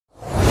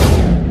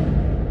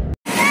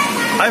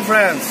Hi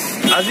friends,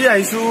 আজি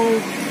আইছো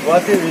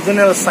Guwahati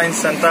regional science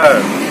centre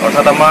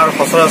অৰ্থাৎ আমাৰ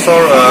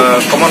সচৰাচৰ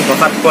কমন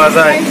ভাষাত কোৱা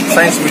যায়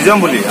সায়েন্স মিউজিয়াম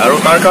বুলি আৰু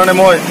তাৰ কাৰণে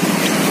মই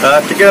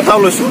টিকেট এটাও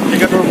লৈছো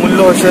টিকেটৰ মূল্য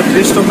হৈছে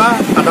 30 টকা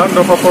সাধাৰণ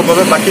দৰ্শকৰ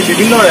বাবে বাকি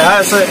বিভিন্ন ৰেহাই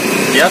আছে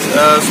ইয়াত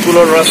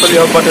স্কুলৰ ল'ৰা-ছোৱালী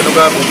হওক বা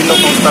তেনেকুৱা বিভিন্ন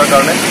সংস্থাৰ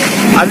কাৰণে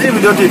আজি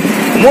ভিডিঅ'টি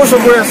মোৰ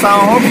চকুৰে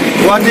চাওঁ হওক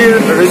Guwahati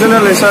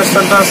regional research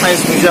centre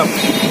science museum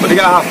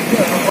গতিকে আহক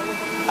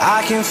I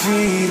can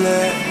feel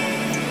it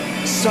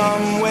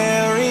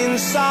somewhere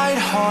inside,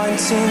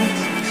 haunting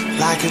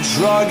like a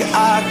drug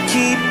I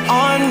keep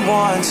on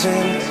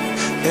wanting.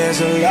 There's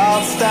a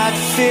love that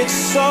fits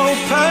so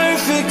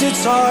perfect,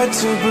 it's hard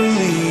to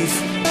believe.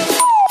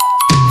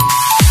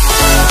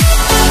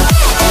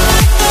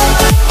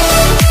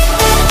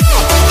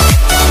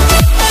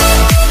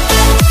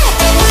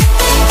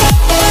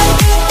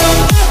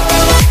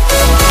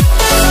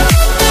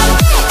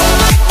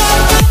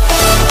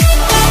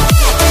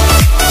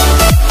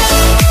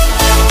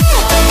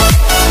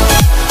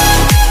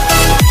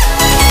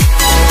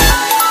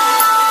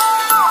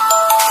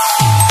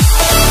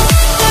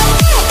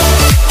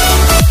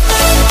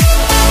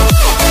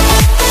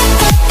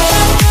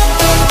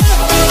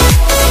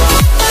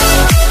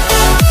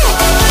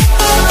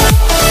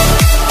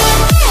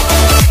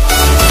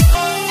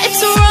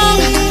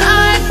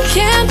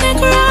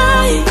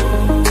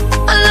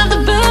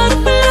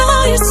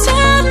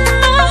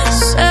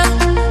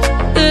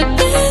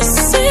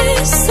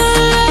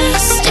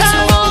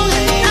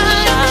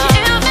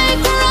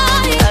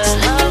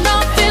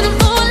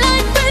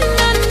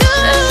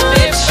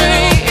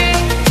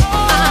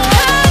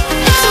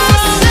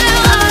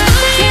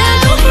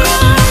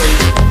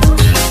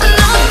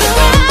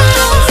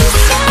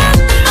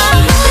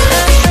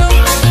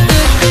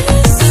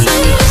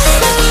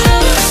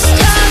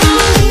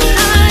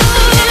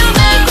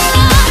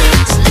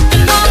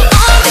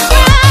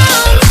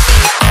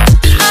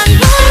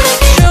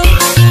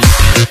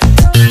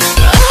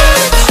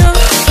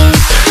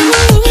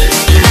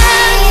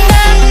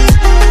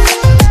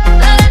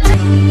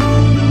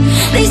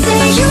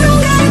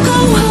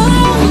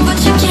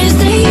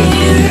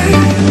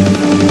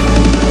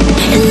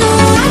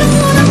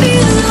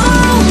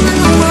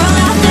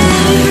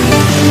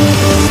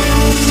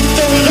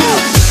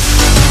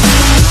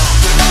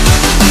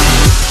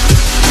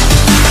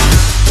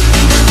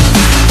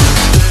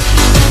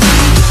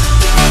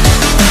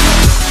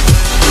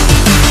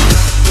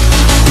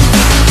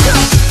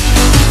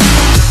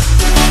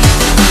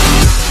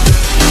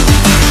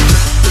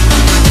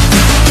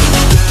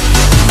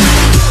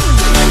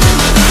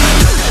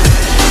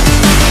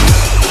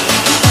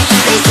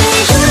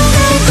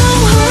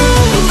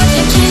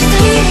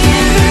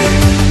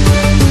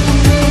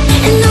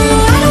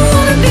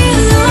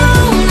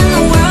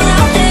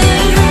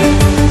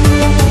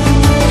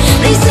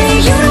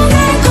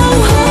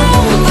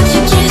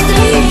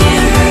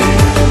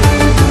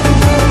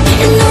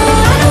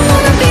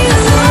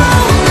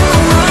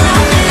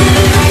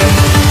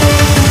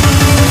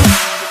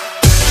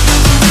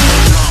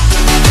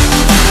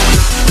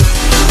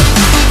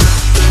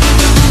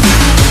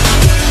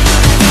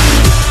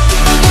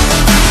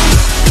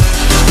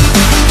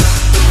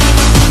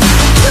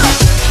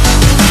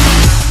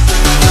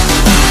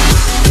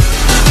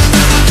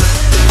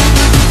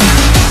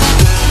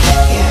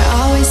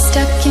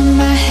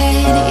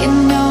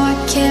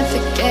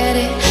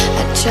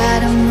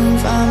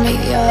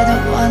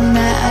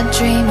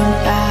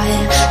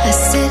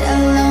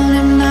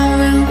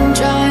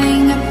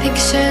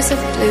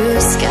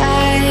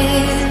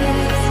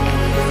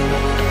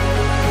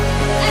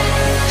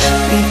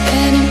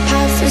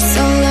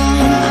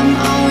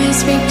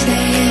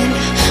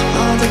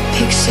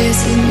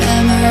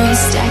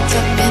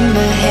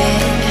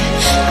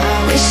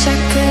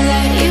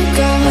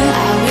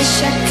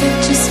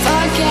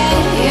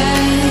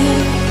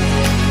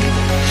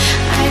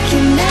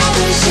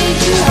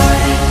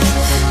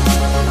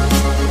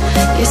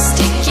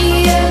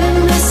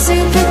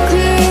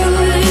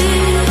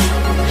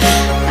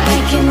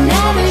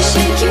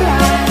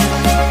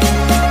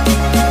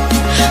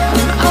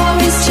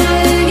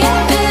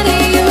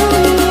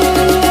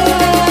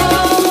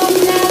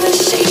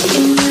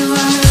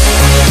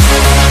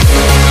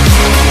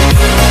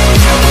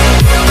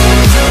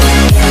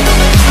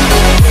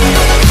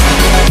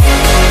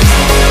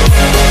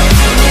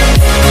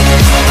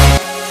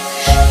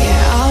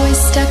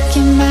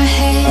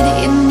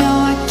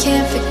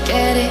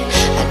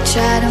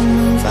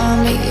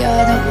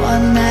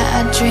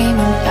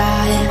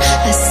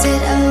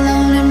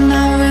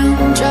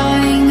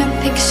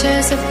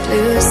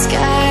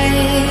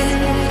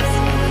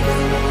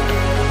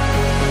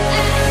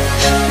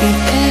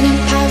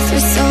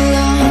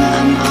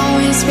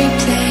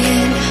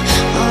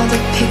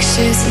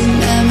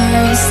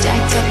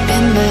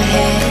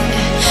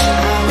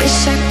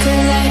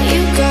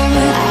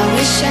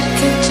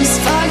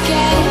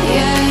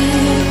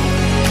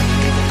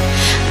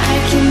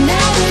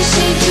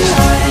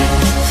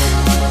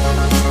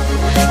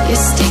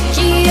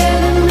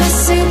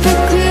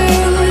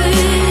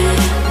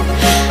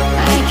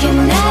 I can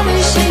never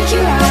shake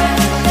you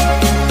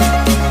off.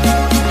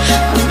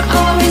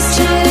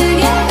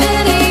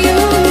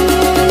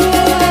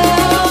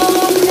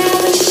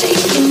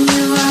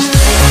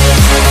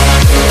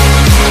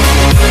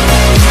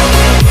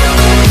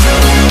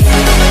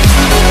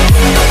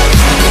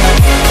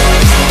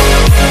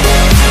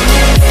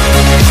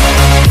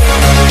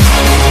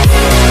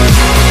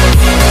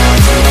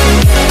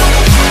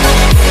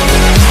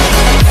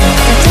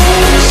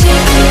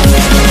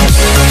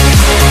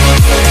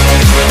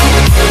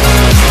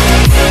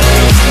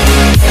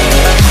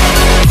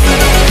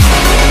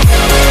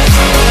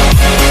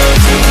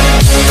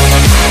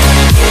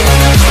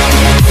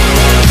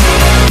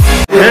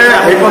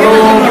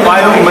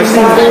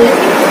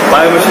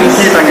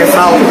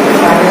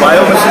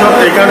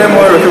 সেইকাৰণে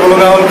মই ৰখিব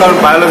লগা হ'ল কাৰণ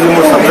biology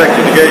মোৰ subject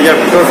গতিকে ইয়াৰ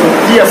ভিতৰত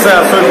কি আছে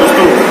আচৰিত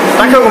বস্তু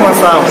তাকে অকণমান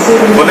চাওঁ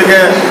গতিকে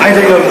আহি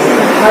থাকিব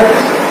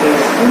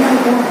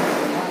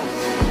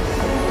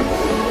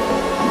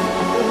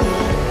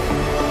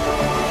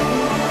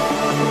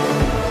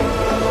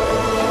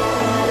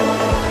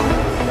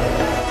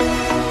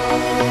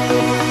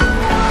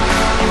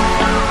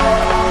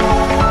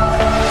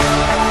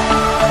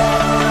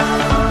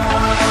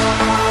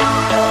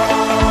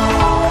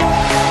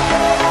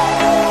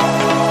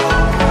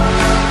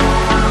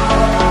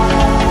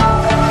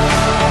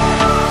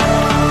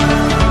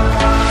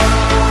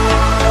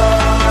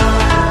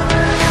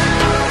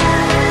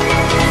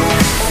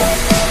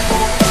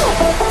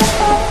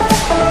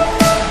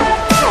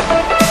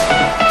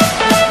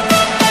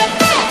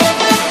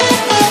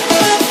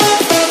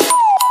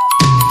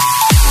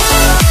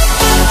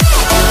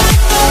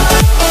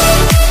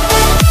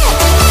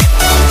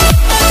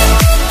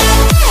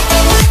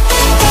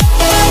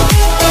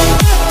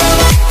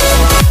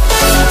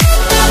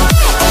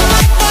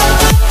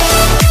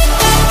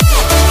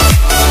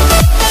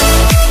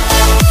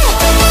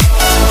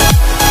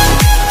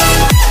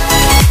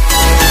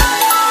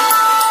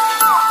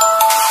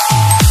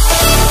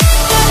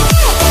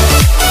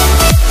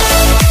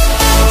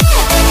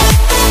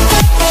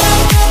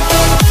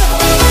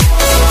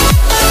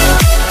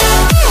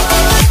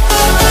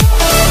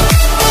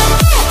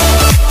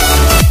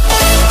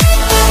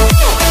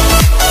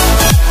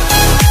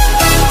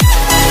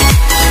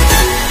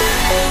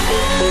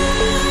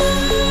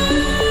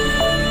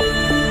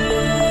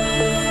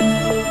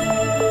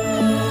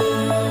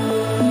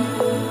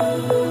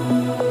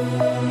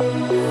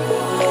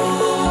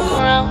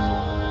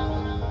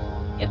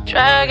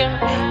dragging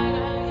me.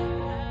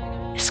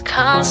 It's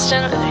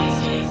constantly.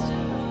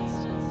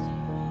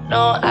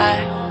 No, I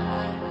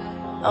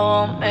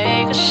won't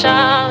make a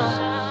sound.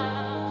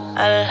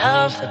 I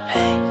love the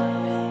pain.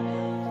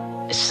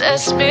 It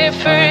sets me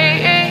free.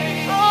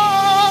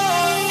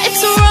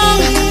 It's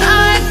wrong,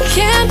 I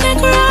can't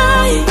make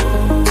right.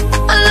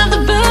 I love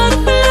the bird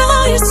below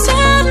you.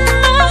 Tell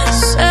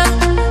myself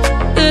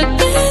that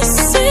this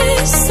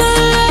is the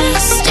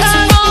last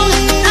time. It's wrong,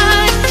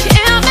 I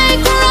can't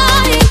make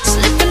right.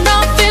 Slipping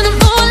off in the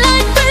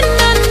moonlight when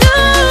I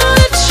knew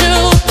the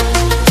truth.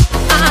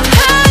 I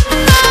hurt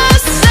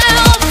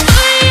myself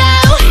for you.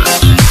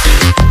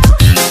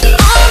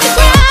 On the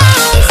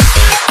ground,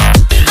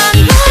 I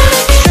know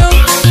the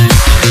truth.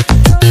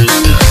 I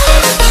know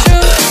the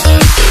truth.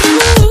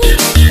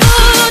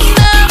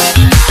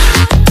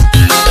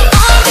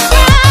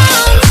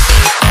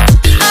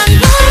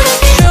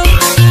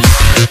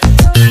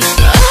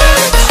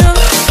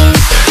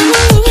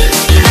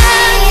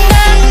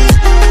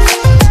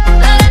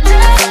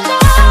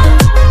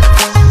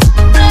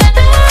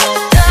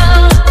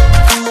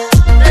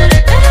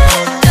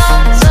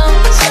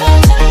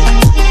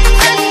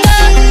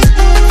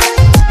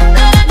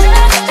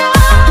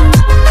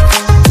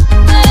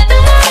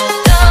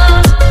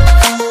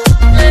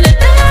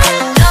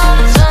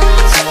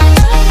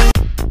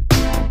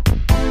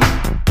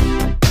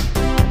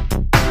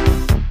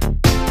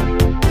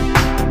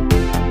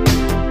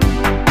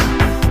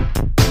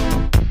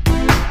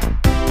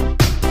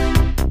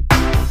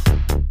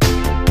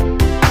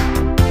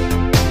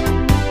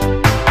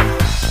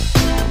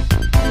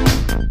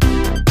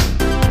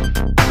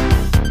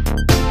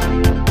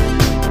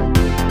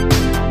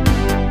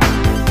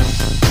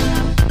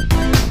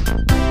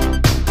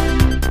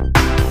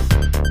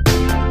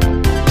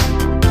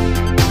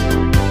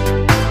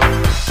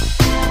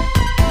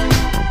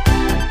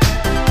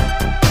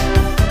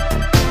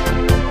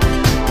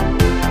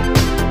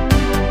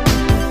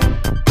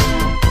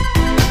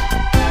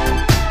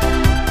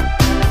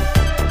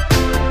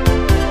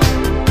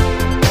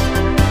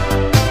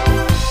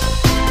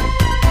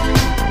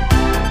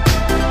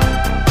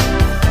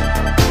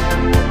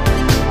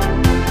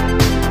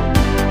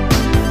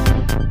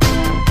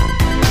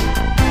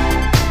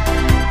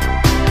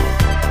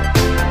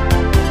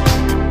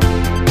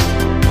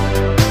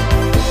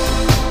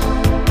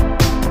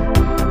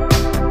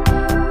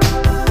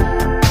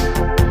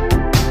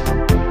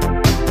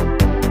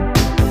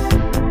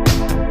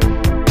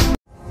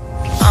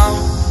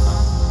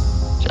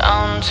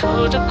 To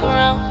the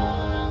ground,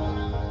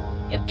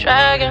 you're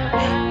dragging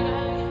me.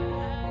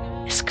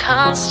 It's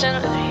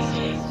constantly.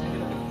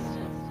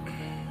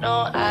 No,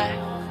 I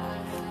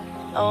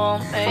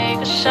won't make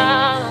a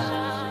sound.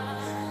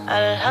 I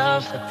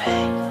love the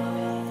pain.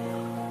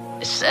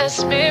 It sets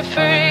me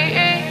free.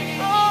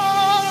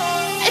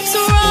 It's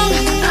wrong,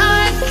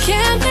 I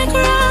can't make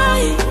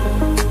right.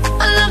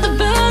 I love the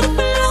bird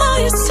below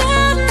you.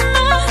 Tell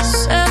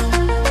myself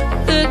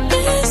that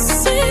this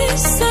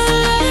is the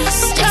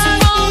last time.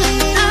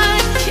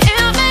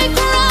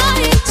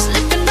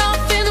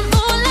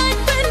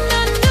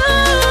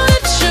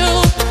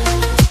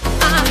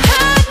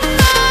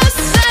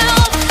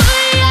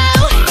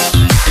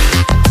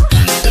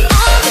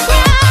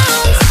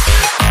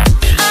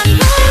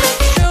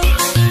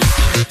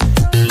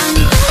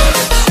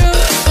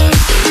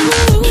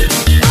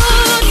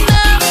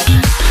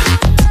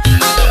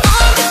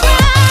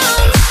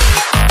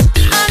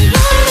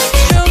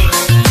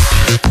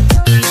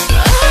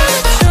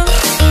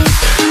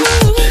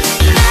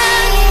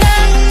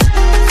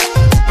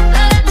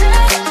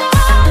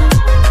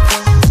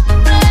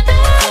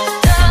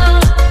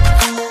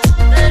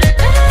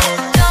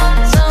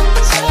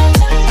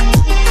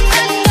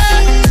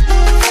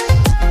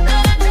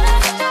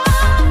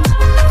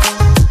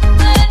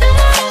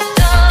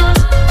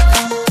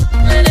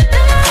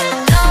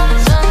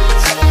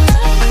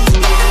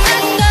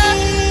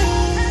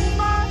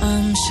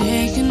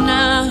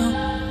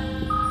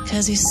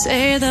 Does he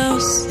say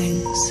those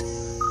things,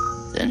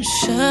 then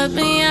shut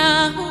me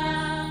out?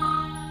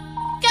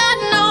 Got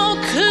no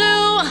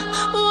clue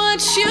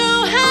what you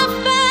have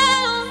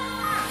found.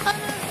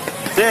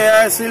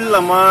 আছিল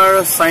আমাৰ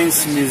science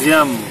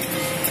museum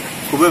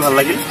খুবই ভাল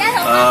লাগিল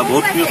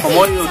বহুতখিনি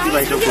সময়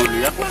অতিবাহিত কৰিলো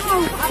ইয়াত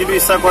কিন্তু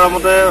ইচ্ছা কৰা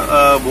মতে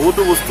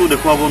বহুতো বস্তু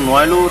দেখুৱাব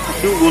নোৱাৰিলো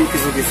থাকিও গ'ল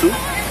কিছু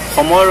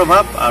সময়ৰ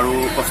অভাৱ আৰু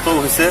কষ্ট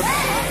হৈছে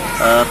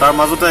তাৰ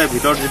মাজতে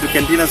ভিতৰত যেটো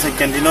কেন্টিন আছে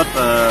কেন্টিনত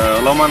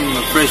অলমান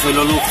ফ্ৰেছ হৈ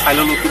ললো খাই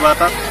ললো কিবা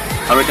এটা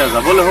আৰু এটা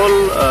যাবলৈ হল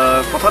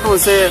কথাটো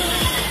হৈছে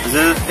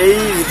যে এই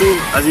যেটো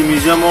আজি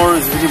মিউজিয়ামৰ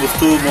যেটো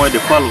বস্তু মই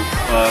দেখুৱালো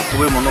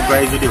খুবই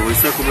মনোগ্ৰাহী যদি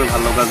হৈছে খুবই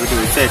ভাল লগা যদি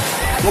হৈছে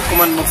মোক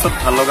কমেন্ট বক্সত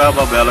ভাল লগা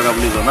বা বেয়া লগা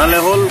বুলি জনালে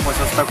হল মই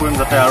চেষ্টা কৰিম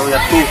যাতে আৰু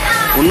ইয়াতো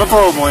উন্নত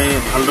মই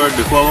ভালদৰে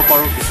দেখুৱাব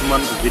পাৰো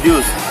কিছুমান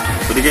ভিডিঅ'জ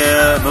গতিকে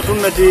নতুন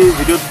এটি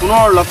ভিডিঅ'ত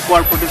পুনৰ লগ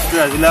পোৱাৰ প্ৰতিশ্ৰুতি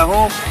আজিলৈ আহো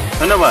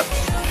ধন্যবাদ